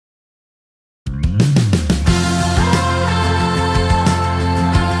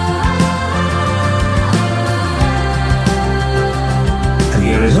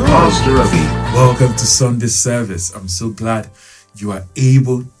Pastor Ravi. Welcome to Sunday service. I'm so glad you are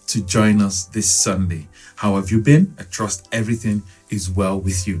able to join us this Sunday. How have you been? I trust everything is well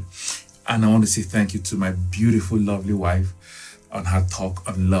with you. And I want to say thank you to my beautiful, lovely wife on her talk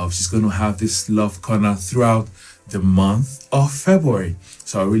on love. She's going to have this love corner throughout the month of February.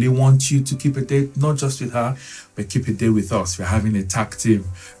 So I really want you to keep a date, not just with her, but keep a date with us. We're having a tag team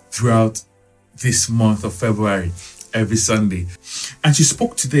throughout this month of February, every Sunday. And she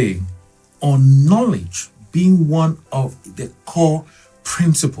spoke today on knowledge being one of the core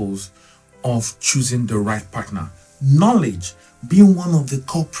principles of choosing the right partner. Knowledge being one of the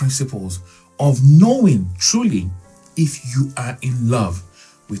core principles of knowing truly if you are in love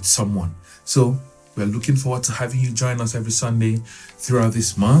with someone. So we're looking forward to having you join us every Sunday throughout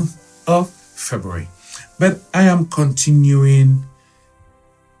this month of February. But I am continuing.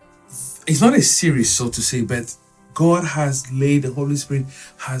 It's not a series, so to say, but God has laid, the Holy Spirit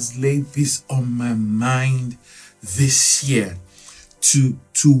has laid this on my mind this year to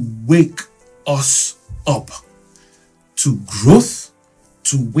wake us up to growth,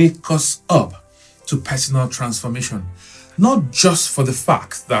 to wake us up to personal transformation. Not just for the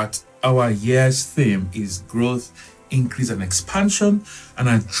fact that our year's theme is growth, increase, and expansion, and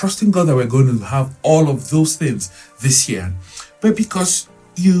I'm trusting God that we're going to have all of those things this year, but because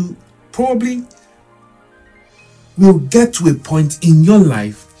you probably will get to a point in your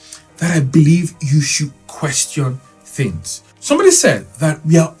life that I believe you should question things. Somebody said that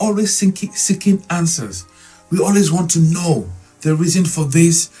we are always seeking answers. We always want to know the reason for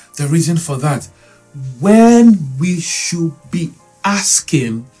this, the reason for that, when we should be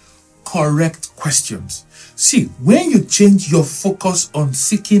asking correct questions. See, when you change your focus on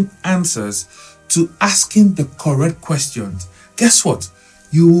seeking answers to asking the correct questions, guess what?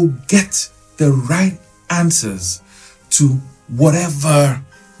 You will get the right answers to whatever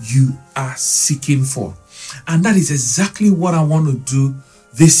you are seeking for. And that is exactly what I want to do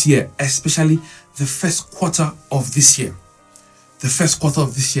this year, especially the first quarter of this year. The first quarter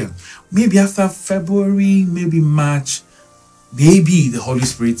of this year. Maybe after February, maybe March, maybe the Holy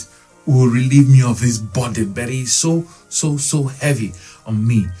Spirit will relieve me of this burden, but it is so heavy on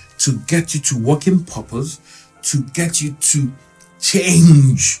me to get you to walk in purpose, to get you to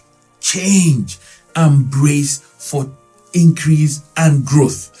change, embrace for increase and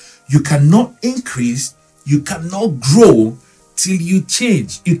growth. You cannot increase, you cannot grow till you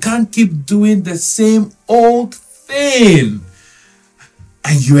change. You can't keep doing the same old thing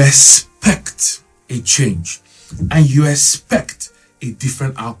and you expect a change and you expect a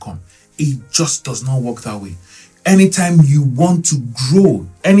different outcome. It just does not work that way. Anytime you want to grow,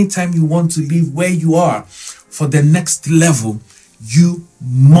 anytime you want to live where you are for the next level, you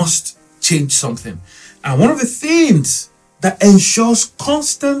must change something. And one of the things that ensures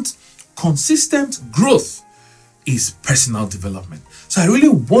consistent growth is personal development. So I really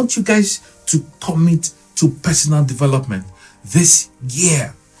want you guys to commit to personal development this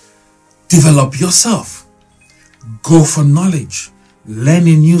year. Develop yourself. Go for knowledge. Learn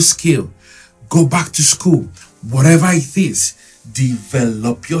a new skill. Go back to school. Whatever it is,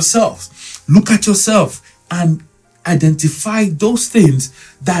 develop yourself. Look at yourself and identify those things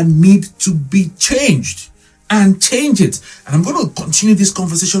that need to be changed and change it. And I'm going to continue this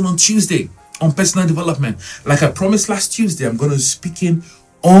conversation on Tuesday on personal development. Like I promised last Tuesday, I'm going to speak in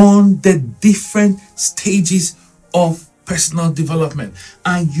on the different stages of personal development.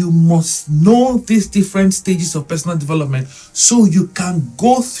 And you must know these different stages of personal development so you can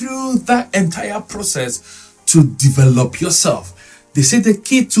go through that entire process to develop yourself. They say the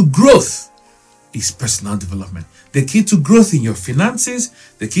key to growth is personal development. The key to growth in your finances,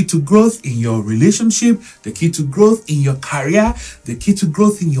 the key to growth in your relationship, the key to growth in your career, the key to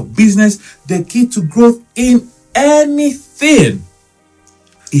growth in your business, the key to growth in anything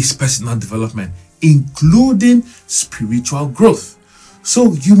is personal development, including spiritual growth.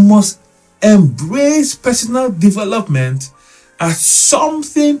 So you must embrace personal development as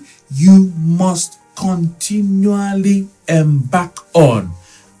something you must continually embark on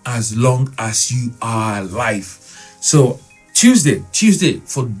as long as you are alive. So Tuesday,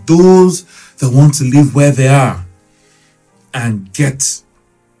 for those that want to live where they are and get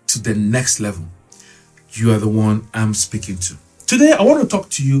to the next level, you are the one I'm speaking to. Today, I want to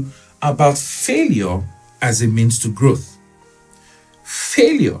talk to you about failure as a means to growth.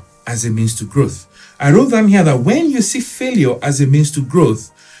 Failure as a means to growth. I wrote down here that when you see failure as a means to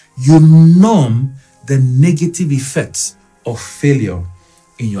growth, you numb the negative effects of failure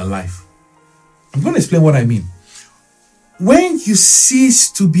in your life. I'm going to explain what I mean. When you cease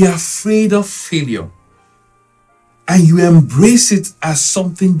to be afraid of failure, and you embrace it as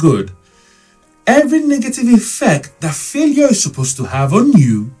something good, every negative effect that failure is supposed to have on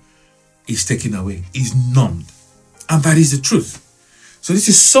you is taken away, is numbed. And that is the truth. So this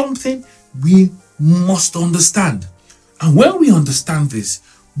is something we must understand. And when we understand this,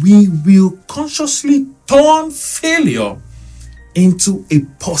 we will consciously turn failure into a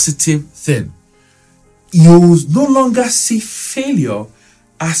positive thing. You will no longer see failure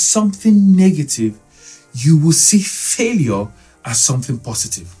as something negative. You will see failure as something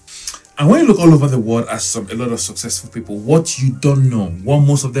positive. And when you look all over the world at a lot of successful people, what you don't know, what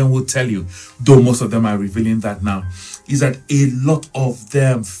most of them will tell you, though most of them are revealing that now, is that a lot of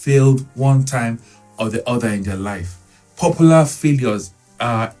them failed one time or the other in their life. Popular failures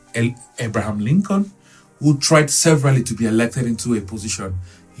are Abraham Lincoln, who tried severally to be elected into a position.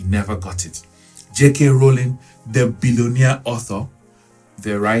 He never got it. J.K. Rowling, the billionaire author,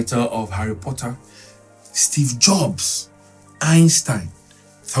 the writer of Harry Potter, Steve Jobs, Einstein,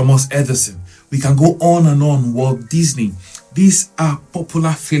 Thomas Edison. We can go on and on. Walt Disney. These are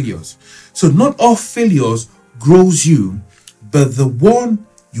popular failures. So not all failures grows you, but the one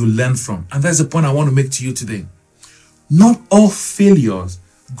you learn from. And that's the point I want to make to you today. Not all failures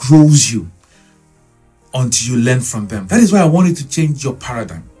grows you until you learn from them. That is why I want you to change your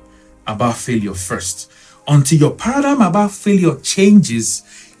paradigm about failure first. Until your paradigm about failure changes,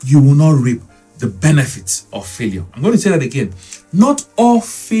 you will not reap the benefits of failure. I'm going to say that again. Not all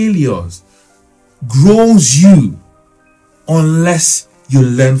failures grows you unless you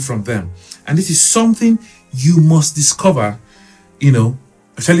learn from them. And this is something you must discover,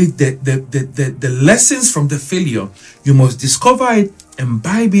 actually the lessons from the failure. You must discover it,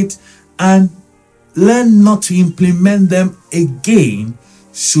 imbibe it, and learn not to implement them again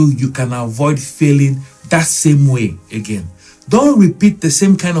so you can avoid failing that same way again. Don't repeat the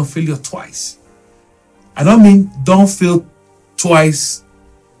same kind of failure twice. I don't mean don't fail twice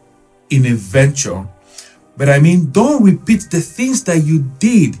in a venture, but I mean don't repeat the things that you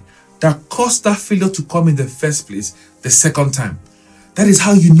did that caused that failure to come in the first place the second time. That is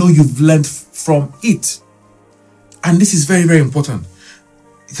how you know you've learned from it. And this is very, very important.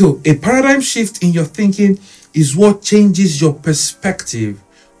 So a paradigm shift in your thinking is what changes your perspective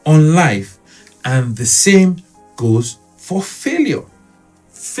on life, and the same goes for failure.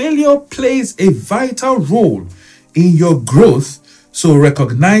 Failure plays a vital role in your growth, so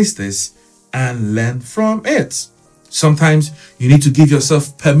recognize this and learn from it. Sometimes you need to give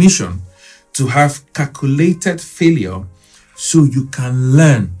yourself permission to have calculated failure so you can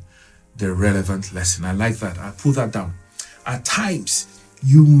learn the relevant lesson. I like that. I put that down. At times,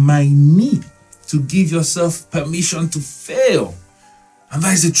 you might need to give yourself permission to fail. And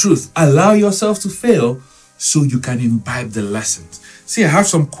that is the truth. Allow yourself to fail so you can imbibe the lessons. See, I have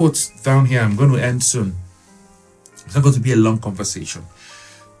some quotes down here. I'm going to end soon. It's not going to be a long conversation.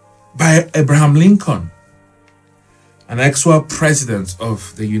 By Abraham Lincoln, an actual president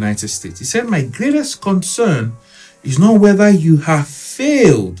of the United States. He said, "My greatest concern is not whether you have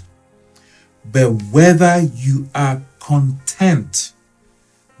failed, but whether you are content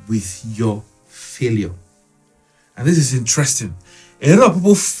with your failure." And this is interesting. A lot of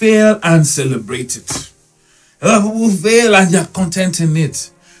people fail and celebrate it. A lot of people fail and they are content in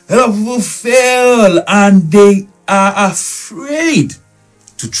it. A lot of people fail and they are afraid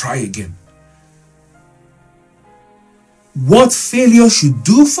to try again. What failure should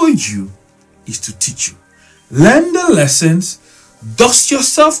do for you is to teach you. Learn the lessons, dust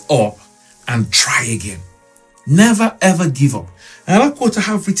yourself up, and try again. Never ever give up. Another quote I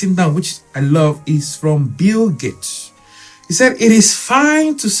have written down, which I love, is from Bill Gates. He said, "It is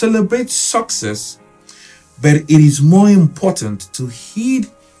fine to celebrate success, but it is more important to heed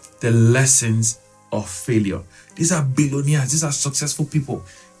the lessons of failure." These are billionaires, these are successful people,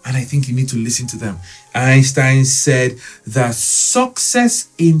 and I think you need to listen to them. Einstein said that success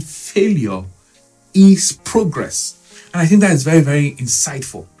in failure is progress. And I think that is very, very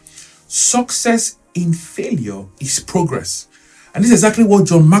insightful. Success in failure is progress. And this is exactly what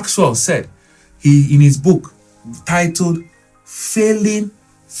John Maxwell said in his book titled Failing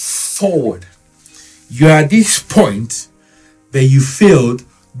Forward. You're at this point that you failed.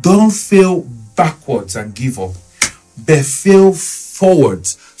 Don't fail backwards and give up, but fail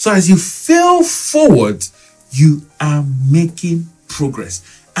forwards. So as you fail forward, you are making progress.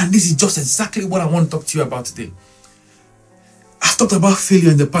 And this is just exactly what I want to talk to you about today. I've talked about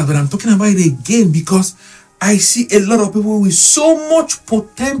failure in the past, but I'm talking about it again because I see a lot of people with so much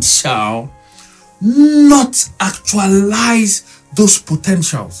potential not actualize those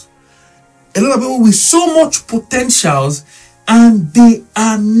potentials. A lot of people with so much potentials and they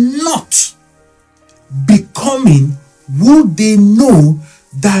are not becoming who they know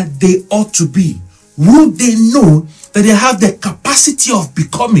that they ought to be, who they know that they have the capacity of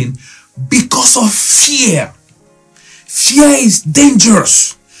becoming because of fear. Fear is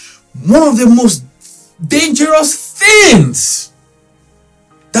dangerous. One of the most dangerous things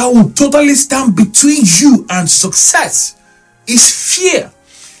that will totally stand between you and success is fear.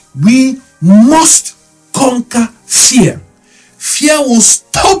 We must conquer fear. Fear will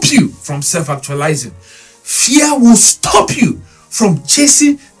stop you from self-actualizing. Fear will stop you from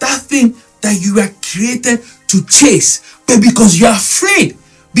chasing that thing that you were created to chase. But because you are afraid,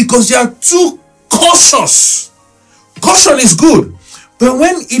 because you are too cautious. Caution is good, but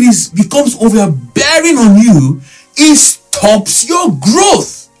when it becomes overbearing on you, it stops your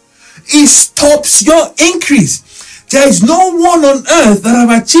growth. It stops your increase. There is no one on earth that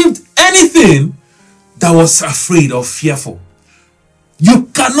have achieved anything that was afraid or fearful. You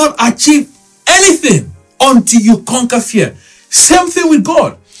cannot achieve anything until you conquer fear. Same thing with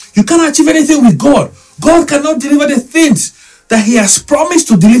God. You cannot achieve anything with God. God cannot deliver the things that He has promised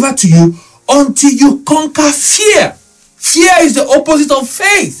to deliver to you until you conquer fear. Fear is the opposite of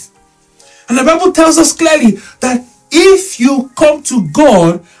faith. And the Bible tells us clearly that if you come to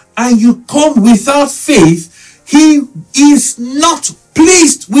God and you come without faith, He is not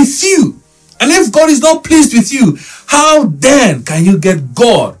pleased with you. And if God is not pleased with you, how then can you get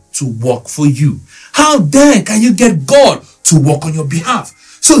God to work for you? How then can you get God to work on your behalf?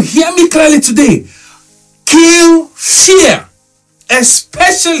 So hear me clearly today. Kill fear,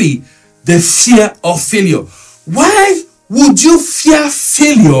 especially the fear of failure. Why would you fear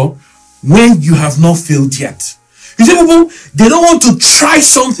failure when you have not failed yet? You see, people, they don't want to try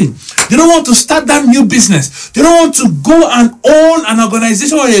something. They don't want to start that new business. They don't want to go and own an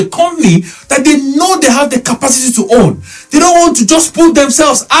organization or a company that they know they have the capacity to own. They don't want to just put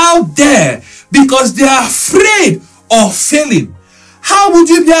themselves out there because they are afraid of failing. How would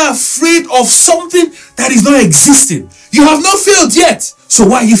you be afraid of something that is not existing? You have not failed yet. So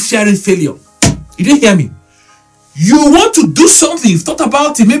why are you fearing failure? You didn't hear me. You want to do something, you've thought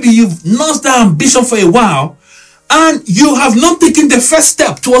about it, maybe you've nursed that ambition for a while, and you have not taken the first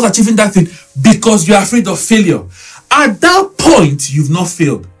step towards achieving that thing because you are afraid of failure. At that point, you've not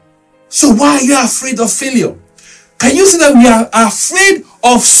failed. So why are you afraid of failure? Can you see that we are afraid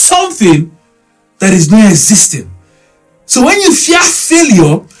of something that is not existing? So when you fear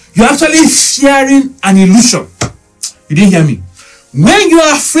failure, you're actually fearing an illusion. You didn't hear me. When you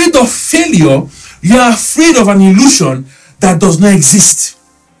are afraid of failure, you are afraid of an illusion that does not exist.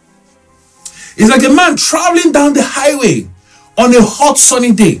 It's like a man traveling down the highway on a hot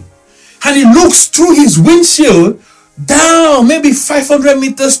sunny day, and he looks through his windshield down maybe 500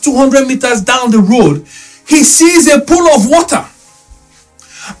 meters, 200 meters down the road. He sees a pool of water,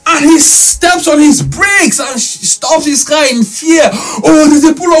 and he steps on his brakes and stops his car in fear. Oh, there's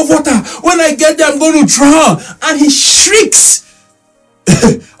a pool of water. When I get there, I'm going to drown. And he shrieks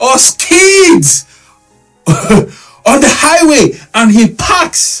or skids on the highway, and he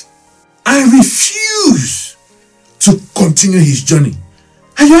parks and refuses to continue his journey.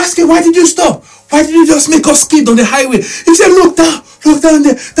 And you ask him, why did you stop? Why did you just make us skid on the highway? He said, look down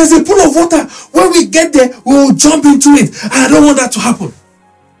there. There's a pool of water. When we get there, we will jump into it. And I don't want that to happen.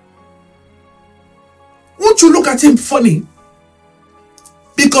 Won't you look at him funny?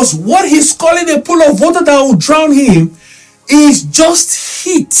 Because what he's calling a pool of water that will drown him is just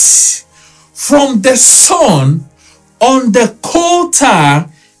heat from the sun on the coal tar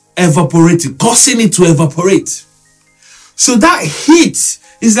evaporating, causing it to evaporate. So that heat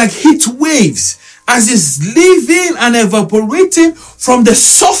is like heat waves as it's leaving and evaporating from the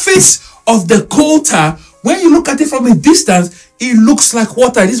surface of the coal tar. When you look at it from a distance, it looks like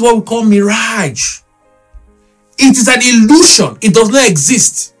water. This is what we call mirage. It is an illusion. It does not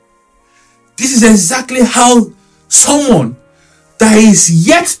exist. This is exactly how someone that is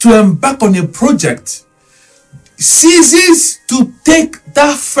yet to embark on a project ceases to take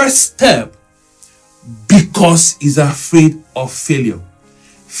that first step because he's afraid of failure.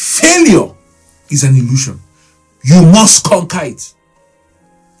 Failure is an illusion. You must conquer it.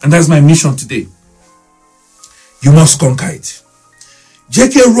 And that's my mission today. You must conquer it.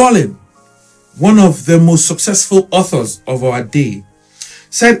 J.K. Rowling, one of the most successful authors of our day,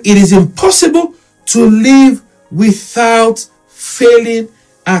 said it is impossible to live without failing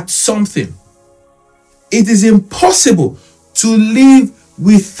at something. It is impossible to live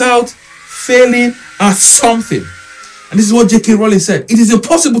without failing at something. And this is what J.K. Rowling said. It is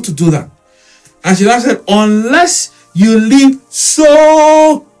impossible to do that. And she now said, unless you live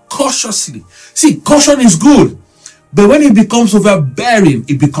so cautiously. See, caution is good. But when it becomes overbearing,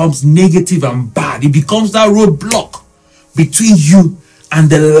 it becomes negative and bad. It becomes that roadblock between you and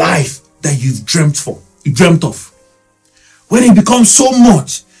the life that you've dreamt of. When it becomes so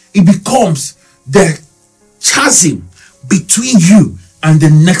much, it becomes the chasm between you and the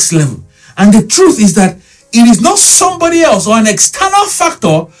next level. And the truth is that it is not somebody else or an external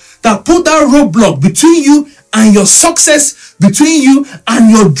factor that put that roadblock between you and your success, between you and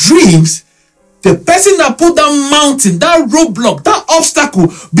your dreams. The person that put that mountain, that roadblock, that obstacle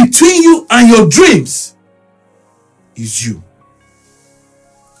between you and your dreams is you.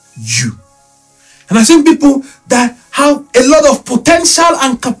 You. And I've seen people that have a lot of potential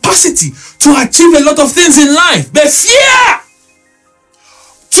and capacity to achieve a lot of things in life, but fear,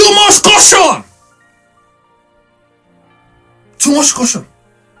 too much caution,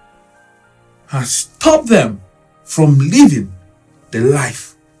 has stopped them from living the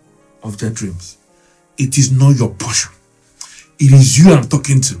life of their dreams. It is not your portion. It is you I'm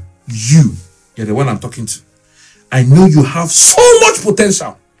talking to. You're the one I'm talking to. I know you have so much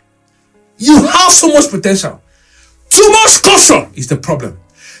potential. You have so much potential. Too much caution is the problem.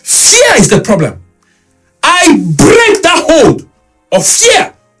 Fear is the problem. I break that hold of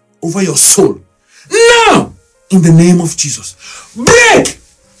fear over your soul. Now, in the name of Jesus. Break!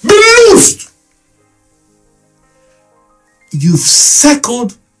 Be loosed! You've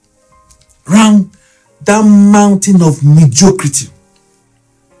circled round that mountain of mediocrity.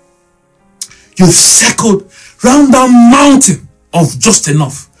 You've circled round that mountain of just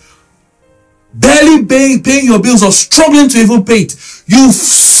enough. Barely paying your bills or struggling to even pay it. You've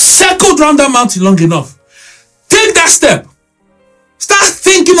circled round that mountain long enough. Take that step. Start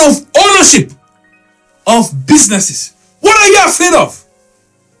thinking of ownership of businesses. What are you afraid of?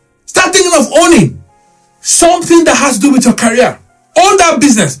 Start thinking of owning something that has to do with your career. Own that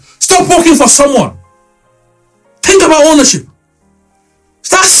business. Stop working for someone. Think about ownership.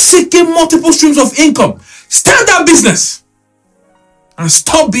 Start seeking multiple streams of income. Start that business. And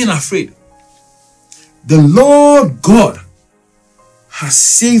stop being afraid. The Lord God has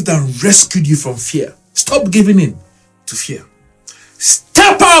saved and rescued you from fear. Stop giving in to fear.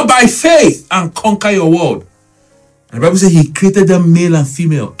 Step out by faith and conquer your world. And the Bible says He created them male and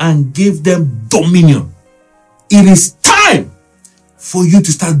female and gave them dominion. It is time for you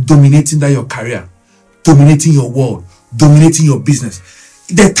to start dominating that your career, dominating your world, dominating your business.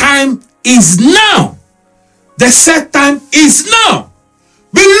 The time is now. The set time is now.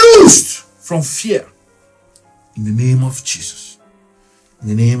 Be loosed from fear. In the name of Jesus. In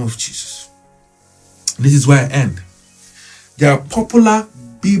the name of Jesus. And this is where I end. There are popular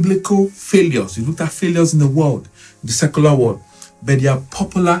biblical failures. You look at failures in the world, in the secular world, but there are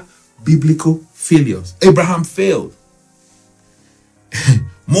popular biblical failures. Abraham failed.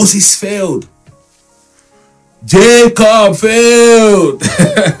 Moses failed. Jacob failed.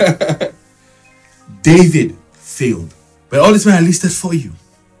 David failed. But all these men I listed for you,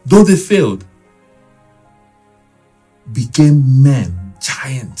 though they failed, became men,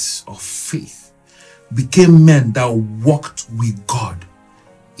 giants of faith, became men that walked with God,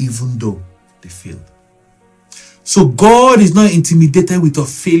 even though they failed. So God is not intimidated with your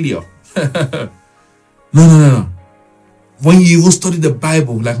failure. No. When you even study the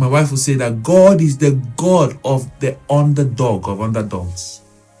Bible, like my wife will say, that God is the God of the underdog, of underdogs.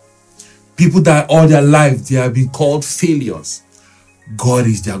 People that all their life they have been called failures. God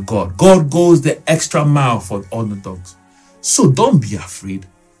is their God. God goes the extra mile for underdogs. So don't be afraid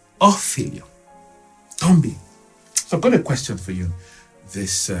of failure. Don't be. So I've got a question for you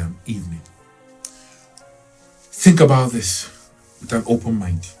this evening. Think about this with an open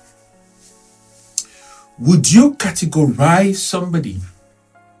mind. Would you categorize somebody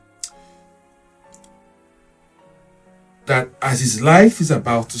that as his life is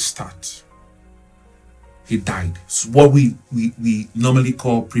about to start, he died? It's what we normally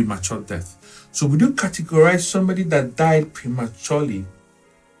call premature death. So would you categorize somebody that died prematurely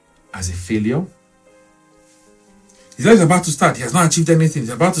as a failure? His life is about to start. He has not achieved anything.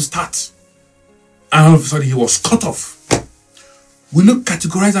 He's about to start. And all of a sudden he was cut off. Will you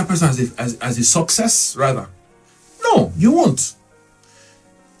categorize that person as a success rather? No, you won't.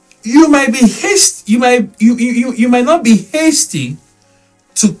 You might be hasty. You might not be hasty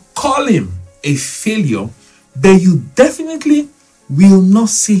to call him a failure, but you definitely will not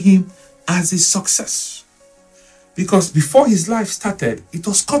see him as a success. Because before his life started, it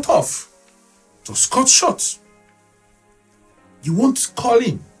was cut off. It was cut short. You won't call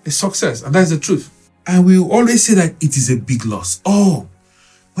him a success, and that's the truth. And we always say that it is a big loss. Oh,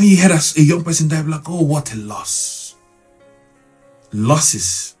 when you hear a young person die, like, oh, what a loss.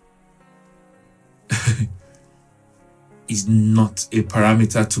 Losses is not a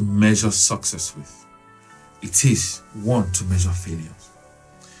parameter to measure success with. it is one to measure failures.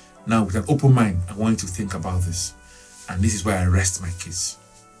 Now, with an open mind, I want you to think about this. And this is where I rest my case.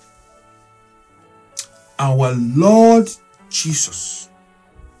 Our Lord Jesus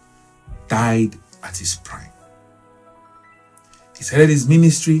died at his prime. He started his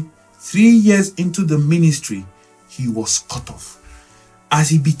ministry. 3 years into the ministry, he was cut off. As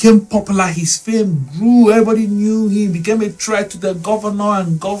he became popular, his fame grew. Everybody knew him. He became a threat to the governor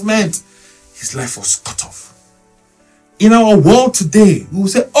and government. His life was cut off. In our world today, we will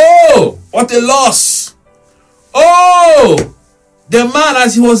say, oh, what a loss. Oh, the man,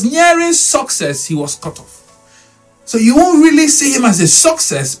 as he was nearing success, he was cut off. So you won't really see him as a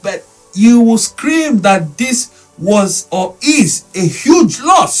success, but you will scream that this was or is a huge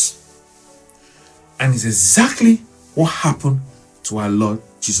loss. And it's exactly what happened to our Lord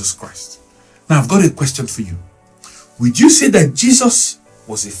Jesus Christ. Now, I've got a question for you. Would you say that Jesus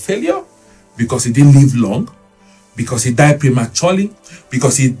was a failure because he didn't live long? Because he died prematurely?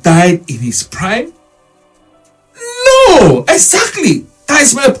 Because he died in his prime? No! Exactly! That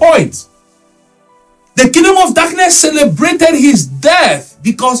is my point. The kingdom of darkness celebrated his death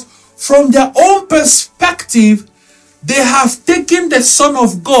because from their own perspective, they have taken the Son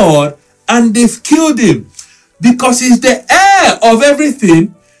of God and they've killed him. Because he's the heir of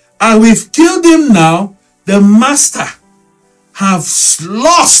everything, and we've killed him now, the master have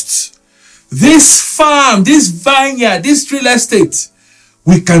lost this farm, this vineyard, this real estate.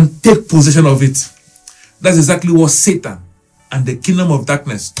 We can take possession of it. That's exactly what Satan and the kingdom of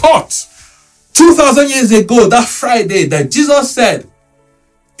darkness thought 2,000 years ago, that Friday that Jesus said,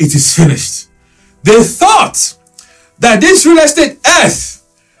 it is finished. They thought that this real estate earth,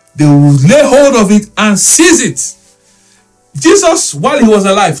 they would lay hold of it and seize it. Jesus, while he was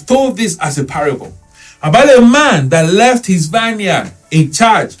alive, told this as a parable about a man that left his vineyard in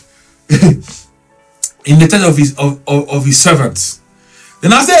charge in the charge of his servants.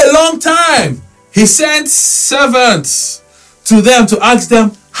 Then after a long time, he sent servants to them to ask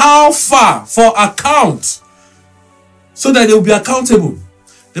them how far for account, so that they will be accountable.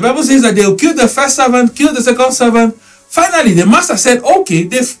 The Bible says that they will kill the first servant, kill the second servant. Finally, the master said, okay,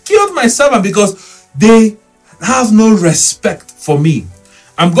 they've killed my servant because they have no respect for me.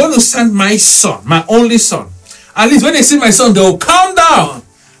 I'm going to send my son, my only son. At least when they see my son, they will calm down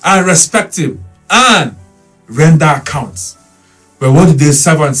and respect him and render accounts. But what did the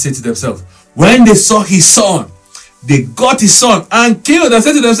servants say to themselves? When they saw his son, they got his son and killed and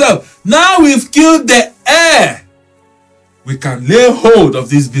said to themselves, now we've killed the heir. We can lay hold of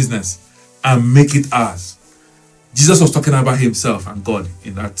this business and make it ours. Jesus was talking about himself and God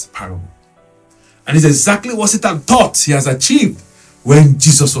in that parable. And it's exactly what Satan thought he has achieved when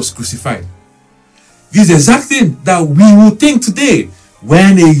Jesus was crucified. This is the exact thing that we will think today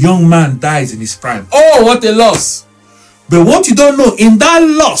when a young man dies in his prime. Oh, what a loss. But what you don't know, in that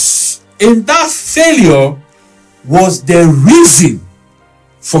loss, in that failure, was the reason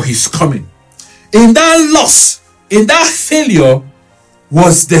for his coming. In that loss, in that failure,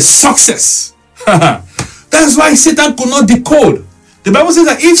 was the success. That's why Satan could not decode. The Bible says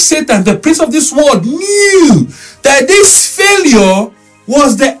that if Satan, the prince of this world, knew that this failure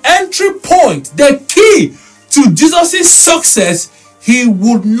was the entry point, the key to Jesus' success, he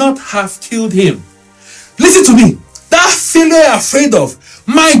would not have killed him. Listen to me. That failure you're afraid of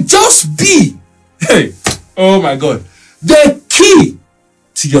might just be, oh my God, the key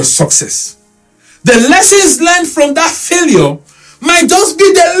to your success. The lessons learned from that failure might just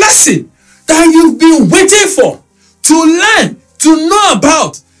be the lesson that you've been waiting for, to learn, to know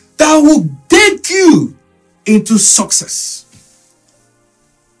about, that will take you into success.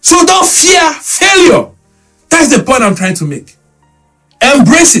 So don't fear failure. That's the point I'm trying to make.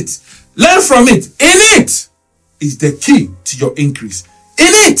 Embrace it. Learn from it. In it is the key to your increase. In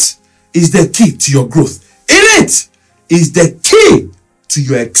it is the key to your growth. In it is the key to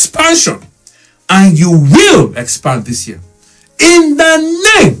your expansion. And you will expand this year. In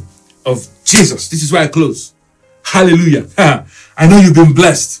the name of Jesus. This is where I close. Hallelujah. I know you've been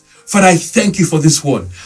blessed. Father, I thank you for this word.